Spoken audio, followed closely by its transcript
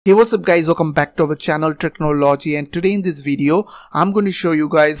Hey, what's up guys, welcome back to our channel Technology, and today in this video I'm going to show you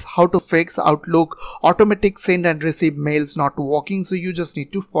guys how to fix Outlook automatic send and receive mails not working. So you just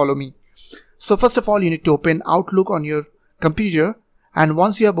need to follow me. So first of all, you need to open Outlook on your computer, and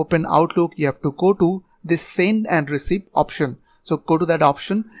once you have opened Outlook you have to go to this send and receive option. So go to that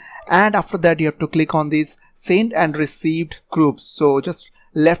option, and after that you have to click on these send and received groups. So just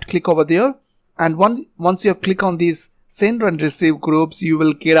left click over there, and once you have clicked on these send and receive groups, you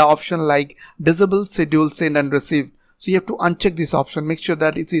will get an option like disable schedule send and receive. So you have to uncheck this option. Make sure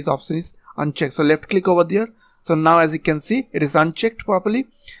that this option is unchecked. So left click over there. So now as you can see, it is unchecked properly.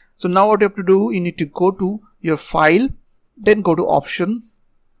 So now what you have to do, you need to go to your file, then go to options.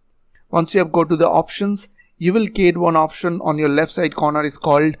 Once you have go to the options, you will get one option on your left side corner is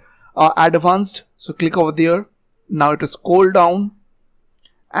called advanced. So click over there. Now it is scroll down,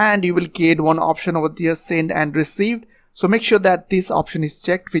 and you will get one option over there, send and received. So make sure that this option is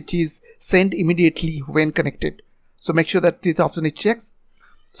checked, which is send immediately when connected. So make sure that this option is checked.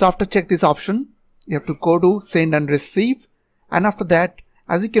 So after check this option, you have to go to send and receive, and after that,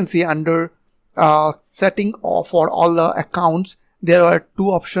 as you can see under setting for all the accounts, there are two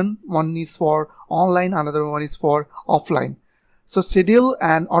options. One is for online, another one is for offline. So schedule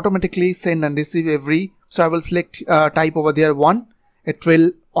and automatically send and receive every. So I will select type over there 1. It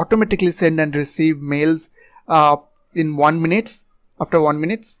will automatically send and receive mails in 1 minute, after 1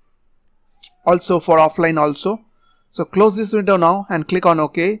 minute. Also for offline also. So close this window now and click on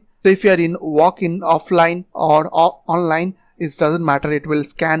OK. So if you are in offline or online, it doesn't matter. It will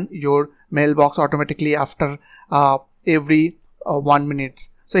scan your mailbox automatically after every 1 minute.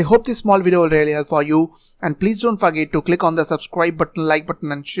 So I hope this small video will really help for you, and please don't forget to click on the subscribe button, like button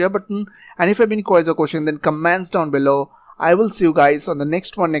and share button. And if you have any queries or questions, then comments down below. I will see you guys on the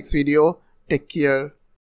next video. Take care.